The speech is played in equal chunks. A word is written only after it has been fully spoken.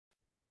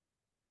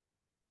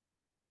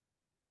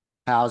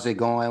How's it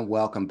going?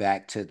 Welcome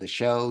back to the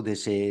show.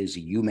 This is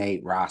You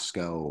Made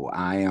Roscoe.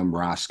 I am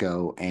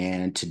Roscoe,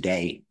 and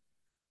today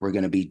we're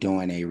going to be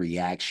doing a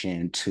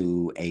reaction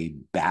to a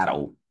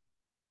battle.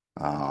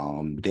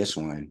 This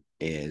one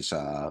is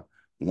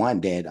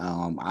one that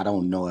I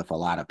don't know if a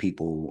lot of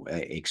people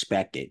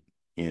expected,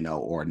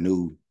 or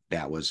knew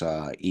that was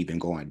even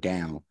going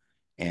down.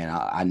 And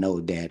I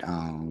know that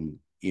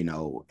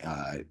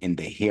in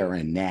the here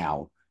and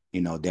now,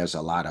 there's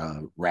a lot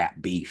of rap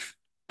beef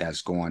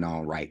that's going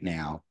on right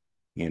now,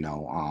 you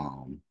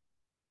know,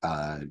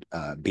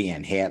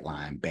 being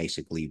headlined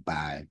basically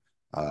by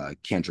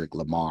Kendrick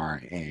Lamar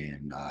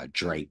and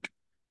Drake,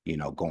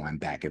 going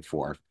back and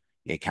forth.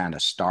 It kind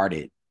of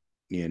started,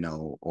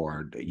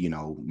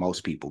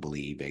 most people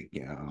believe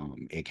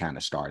it kind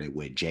of started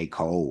with J.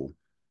 Cole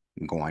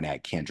going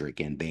at Kendrick,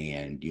 and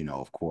then,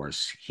 of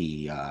course,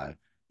 he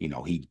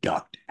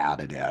ducked out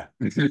of there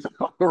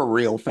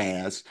real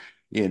fast,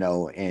 and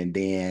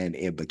then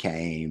it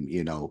became,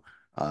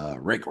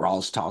 Rick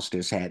Ross tossed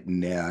his hat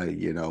in there,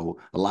 a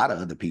lot of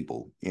other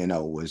people,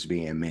 was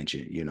being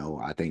mentioned.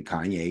 I think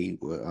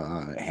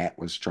Kanye hat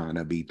was trying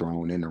to be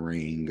thrown in the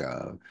ring,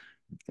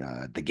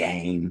 the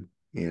game,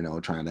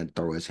 trying to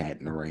throw his hat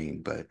in the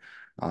ring, but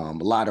a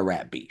lot of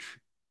rap beef,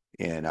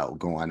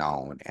 going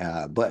on.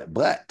 But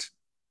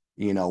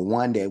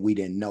one that we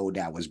didn't know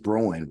that was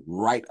brewing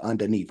right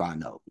underneath our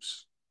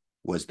nose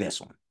was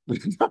this one.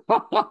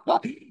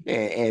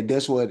 And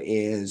this one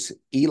is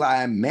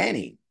Eli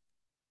Manning.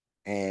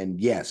 And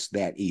yes,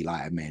 that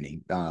Eli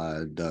Manning,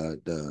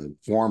 the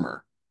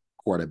former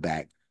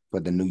quarterback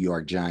for the New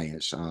York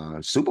Giants,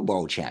 Super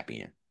Bowl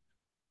champion,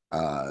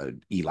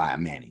 Eli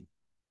Manning,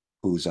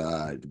 who's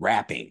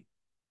rapping.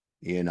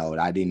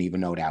 I didn't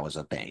even know that was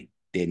a thing.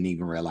 Didn't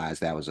even realize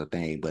that was a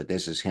thing. But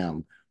this is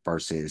him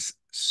versus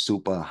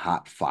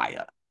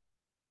SupaHotFire,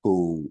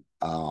 who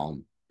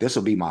this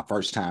will be my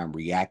first time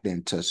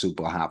reacting to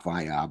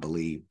SupaHotFire, I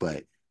believe,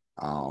 but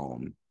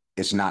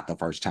it's not the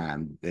first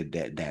time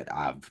that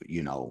I've,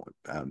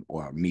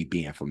 or me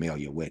being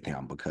familiar with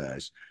him,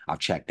 because I've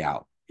checked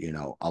out,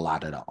 a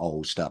lot of the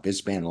old stuff.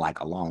 It's been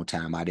like a long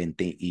time. I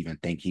didn't even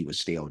think he was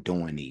still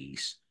doing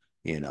these.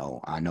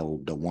 I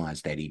know the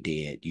ones that he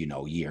did,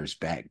 years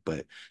back,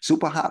 but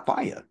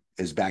SupaHotFire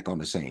is back on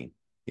the scene,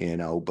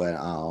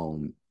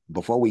 but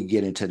before we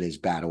get into this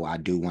battle, I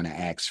do want to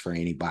ask for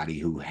anybody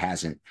who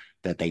hasn't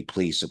that they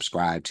please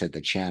subscribe to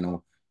the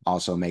channel.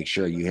 Also, make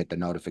sure you hit the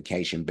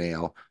notification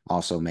bell.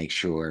 Also, make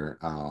sure,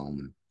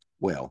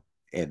 well,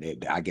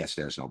 I guess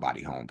there's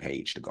nobody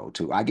homepage to go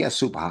to. I guess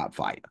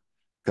SupaHotFire,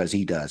 because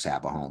he does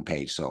have a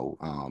homepage. So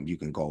you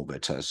can go over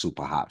to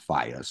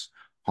SupaHotFire's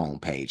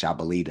homepage. I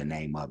believe the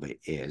name of it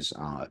is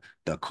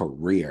The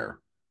Career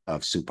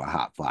of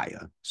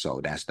SupaHotFire. So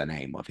that's the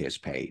name of his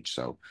page.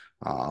 So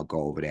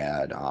go over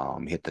there,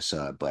 hit the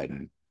sub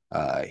button,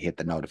 hit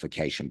the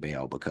notification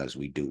bell, because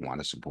we do want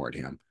to support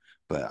him.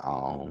 But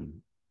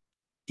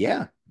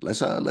yeah,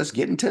 let's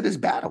get into this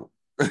battle.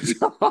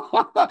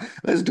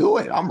 Let's do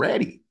it. I'm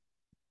ready.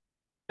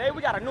 Today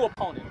we got a new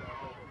opponent.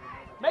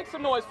 Make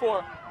some noise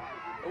for,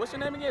 what's your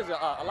name again? Is it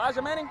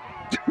Elijah Manning?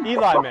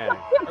 Eli Manning.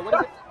 Wait, what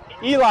is it?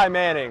 Eli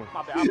Manning.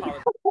 My bad, I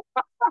apologize.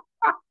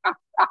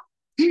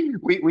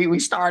 We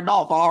starting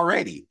off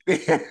already.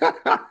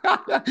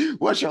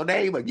 What's your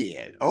name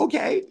again?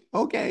 Okay.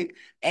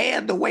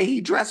 And the way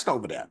he dressed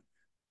over there.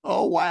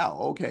 Oh wow.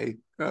 Okay.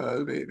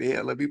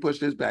 Yeah, let me push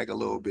this back a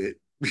little bit.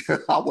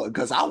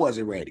 Because I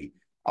wasn't ready.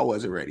 I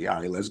wasn't ready.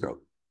 All right, let's go.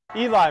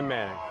 Eli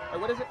Manning.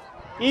 Wait, what is it?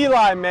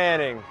 Eli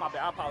Manning. My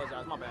bad, I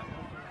apologize. My bad.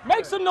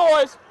 Make some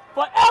noise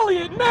for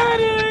Elliot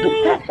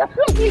Manning!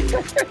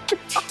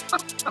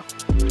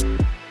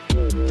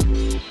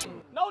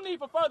 No need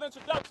for further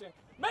introduction.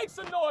 Make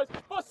some noise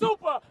for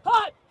Super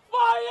Hot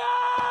Fire!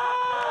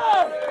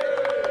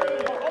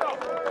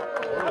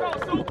 Hold on,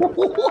 Super.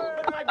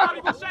 Looking like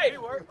Bobby Boucher.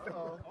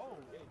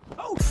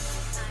 Oh.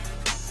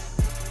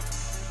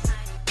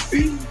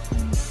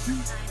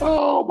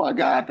 Oh my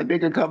God, the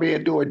nigga come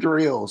in doing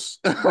drills.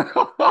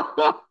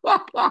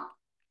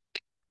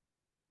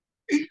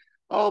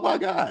 Oh my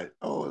God.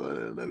 Oh,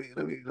 let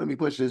me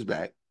push this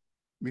back.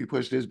 Let me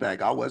push this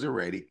back. I wasn't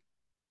ready.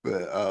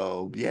 But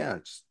yeah,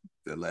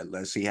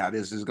 let's see how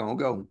this is gonna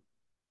go.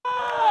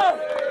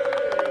 Hold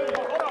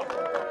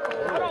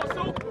on,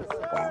 Super.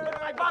 Wow.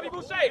 Looking like Bobby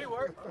Boucher.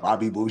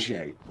 Bobby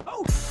Boucher.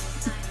 Oh.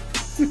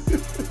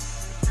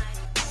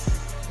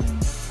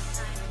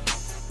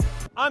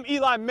 I'm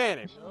Eli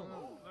Manning.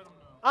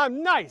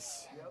 I'm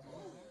nice.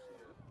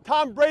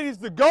 Tom Brady's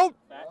the GOAT.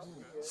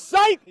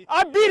 Sight,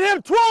 I beat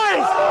him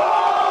twice.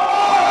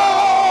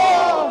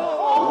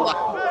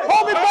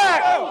 Hold me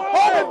back.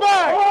 Hold me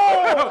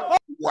back.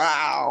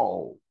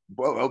 Wow.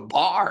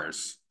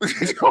 Bars.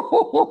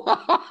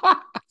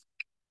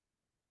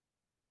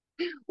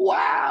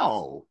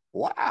 Wow.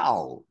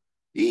 Wow.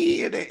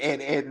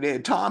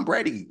 And Tom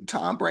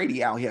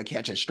Brady out here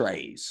catching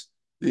strays.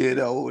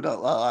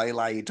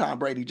 Like Tom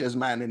Brady just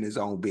minding his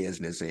own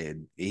business,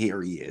 and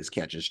here he is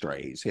catching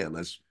strays. Here,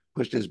 let's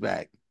push this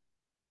back.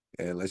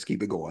 And let's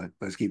keep it going.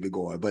 Let's keep it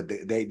going. But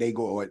they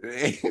go.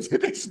 They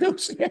still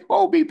say,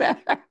 "Hold me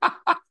back."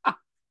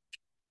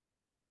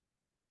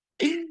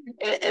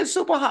 And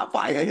Super Hot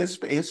Fire, his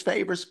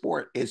favorite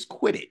sport is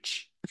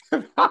Quidditch.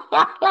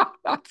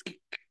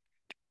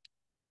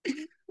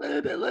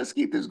 Let's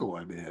keep this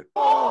going, man.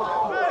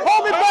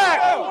 Hold me back!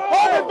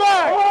 Hold me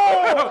back!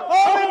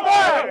 Hold me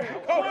back!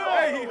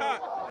 Hey, he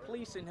hot.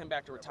 Please send him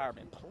back to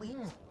retirement,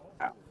 please.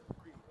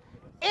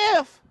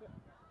 If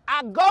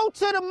I go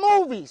to the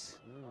movies,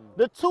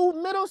 the two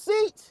middle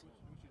seats,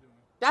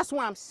 that's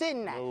where I'm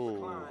sitting at.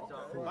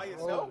 By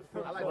yourself?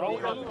 Row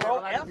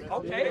F,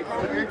 okay.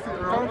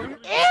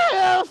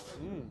 If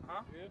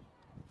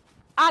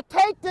I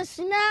take the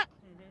snap,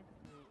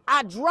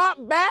 I drop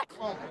back,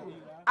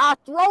 I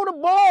throw the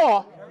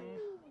ball,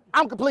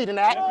 I'm completing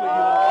that.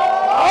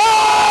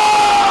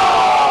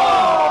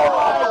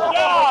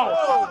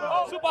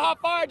 Super Hot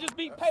Fire just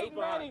beat Peyton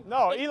Manning.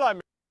 No, Eli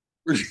Manning.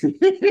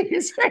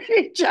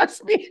 He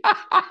just me.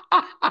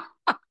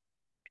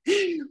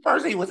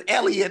 First he was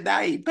Elliot, now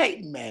he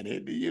Peyton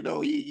Manning. You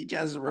know, he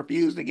just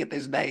refused to get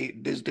this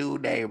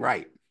dude name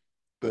right.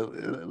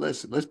 But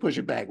let's push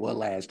it back one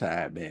last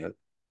time, man.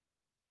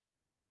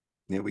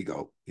 Here we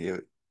go.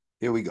 Here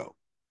we go.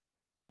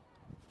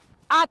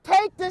 I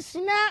take the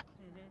snap,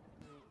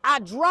 I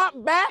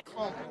drop back,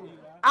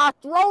 I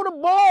throw the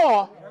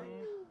ball,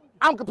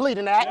 I'm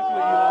completing that.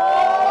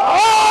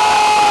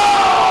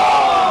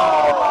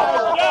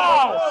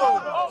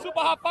 Super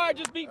Hot Fire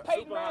just beat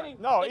Peyton Manning.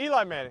 No,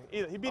 Eli Manning.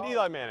 He beat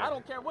Eli Manning. I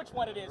don't care which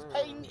one it is.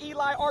 Peyton,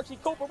 Eli, Archie,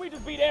 Cooper. We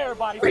just beat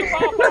everybody. Super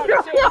Hot Fire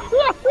the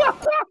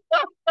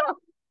champion.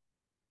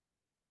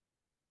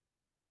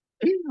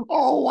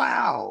 Oh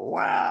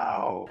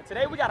wow.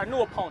 Today we got a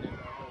new opponent.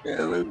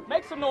 Yeah,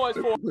 Make some noise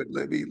for.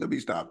 let me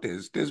stop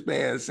this. This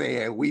man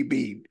saying we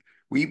beat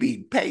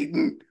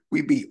Peyton,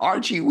 we beat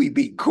Archie, we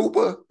beat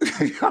Cooper.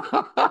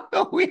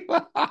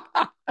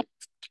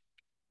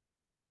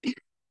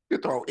 You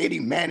throw Eddie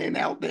Manning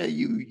out there,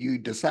 you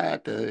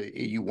decide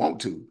you want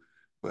to,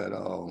 but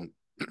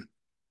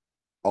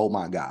oh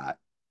my God,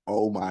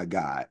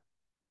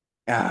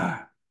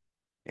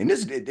 and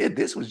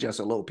this was just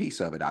a little piece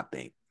of it. I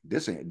think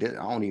this I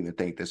don't even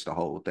think this is the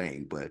whole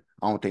thing, but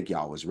I don't think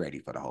y'all was ready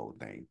for the whole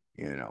thing.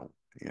 You know,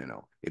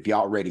 if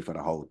y'all ready for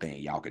the whole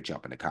thing, y'all could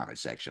jump in the comment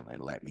section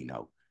and let me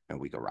know, and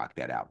we could rock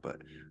that out.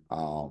 But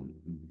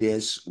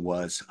this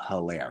was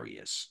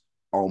hilarious.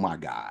 Oh my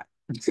God.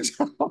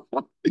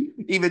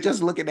 Even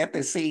just looking at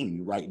the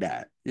scene right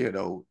now, you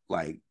know,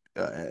 like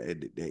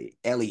the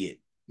Elliot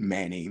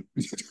Manning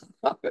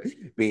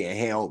being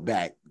held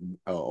back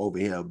over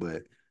here,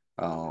 but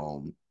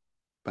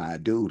by a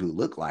dude who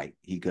looked like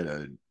he could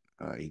have,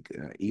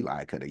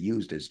 Eli could have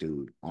used this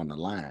dude on the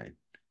line,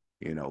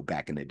 you know,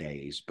 back in the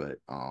days. But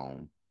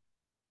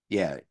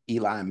yeah,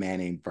 Eli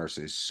Manning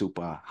versus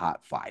Super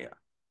Hot Fire.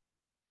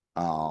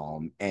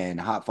 And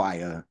Hot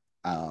Fire,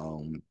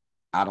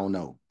 I don't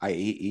know.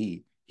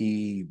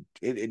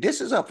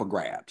 This is up for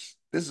grabs.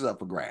 This is up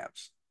for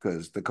grabs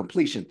because the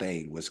completion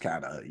thing was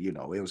kind of, you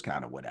know, it was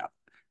kind of whatever,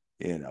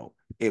 you know.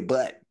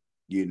 But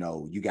you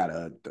know, you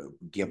gotta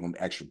give them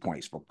extra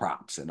points for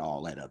props and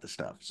all that other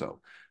stuff. So,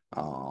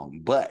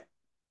 but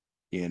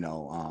you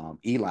know,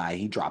 Eli,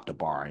 he dropped a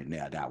bar in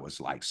there that was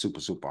like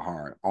super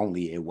hard.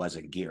 Only it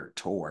wasn't geared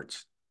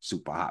towards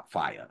Super Hot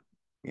Fire.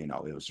 You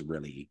know, it was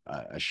really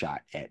a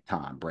shot at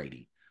Tom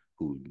Brady,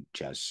 who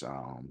just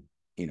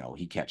you know,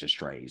 he catches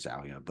strays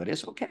out here, but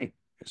it's okay.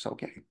 It's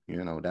okay.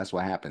 You know, that's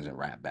what happens in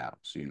rap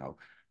battles. You know,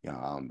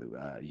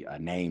 a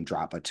name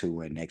drop or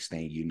two, and next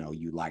thing you know,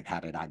 you like, how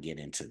did I get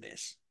into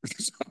this?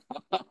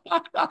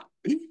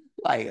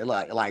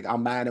 like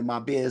I'm minding my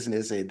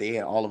business, and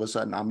then all of a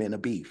sudden I'm in a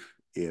beef.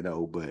 You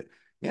know, but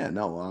yeah,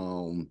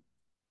 no,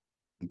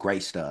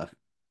 great stuff.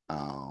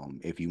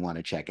 If you want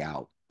to check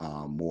out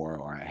more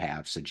or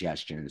have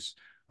suggestions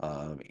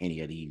of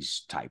any of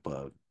these type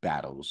of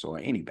battles or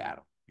any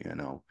battle, you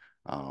know.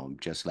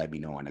 Just let me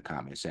know in the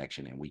comment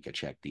section and we could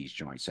check these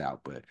joints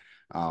out. But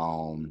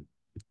I'm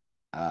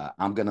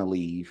gonna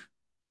leave.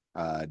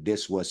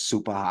 This was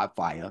Super Hot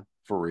Fire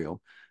for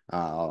real.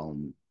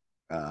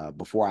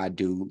 Before I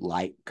do,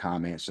 like,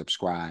 comment,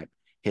 subscribe,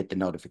 hit the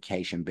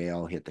notification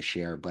bell, hit the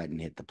share button,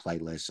 hit the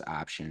playlist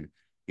option.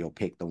 You'll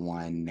pick the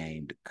one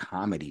named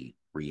Comedy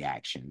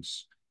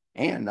Reactions,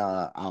 and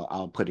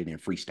I'll put it in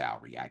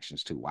freestyle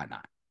reactions too. Why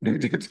not?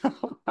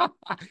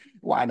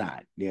 Why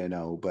not? You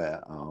know,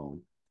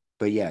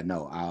 but yeah,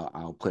 no,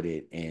 I'll put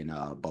it in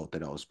both of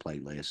those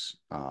playlists.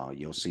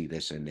 You'll see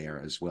this in there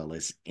as well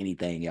as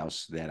anything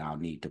else that I'll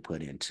need to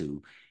put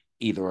into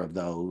either of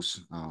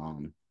those.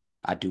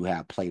 I do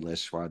have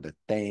playlists for other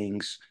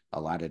things. A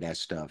lot of that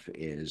stuff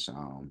is,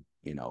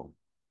 you know,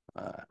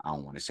 I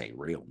don't want to say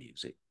real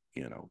music,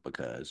 you know,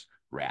 because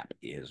rap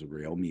is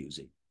real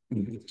music.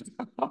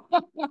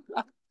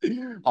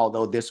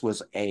 Although this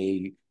was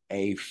a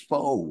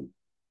faux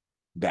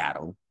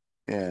battle,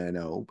 you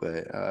know,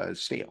 but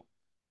still.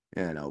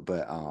 You know,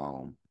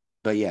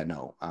 but yeah,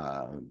 no,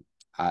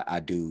 I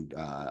do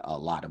a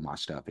lot of my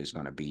stuff is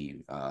going to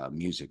be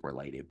music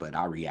related, but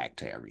I react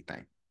to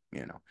everything,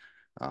 you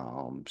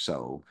know.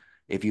 So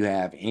if you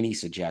have any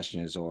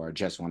suggestions or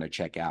just want to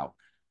check out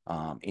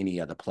any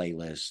of the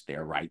playlists,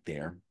 they're right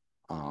there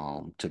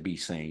to be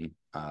seen.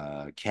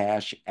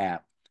 Cash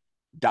App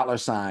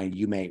 $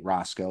 you made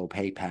Roscoe,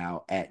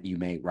 PayPal at you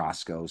made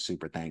Roscoe.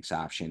 Super thanks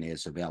option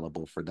is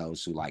available for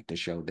those who like to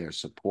show their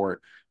support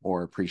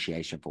or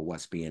appreciation for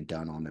what's being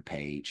done on the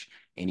page.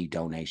 Any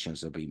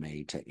donations will be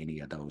made to any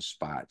of those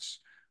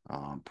spots,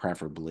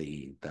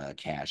 preferably the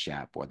Cash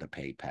App or the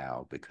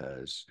PayPal,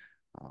 because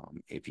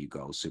if you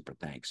go super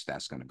thanks,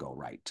 that's going to go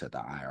right to the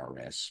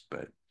IRS.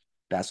 But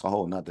that's a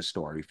whole nother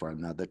story for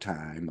another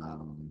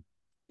time.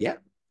 Yeah,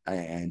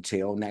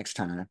 until next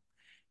time,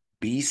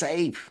 be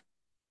safe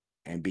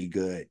and be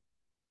good.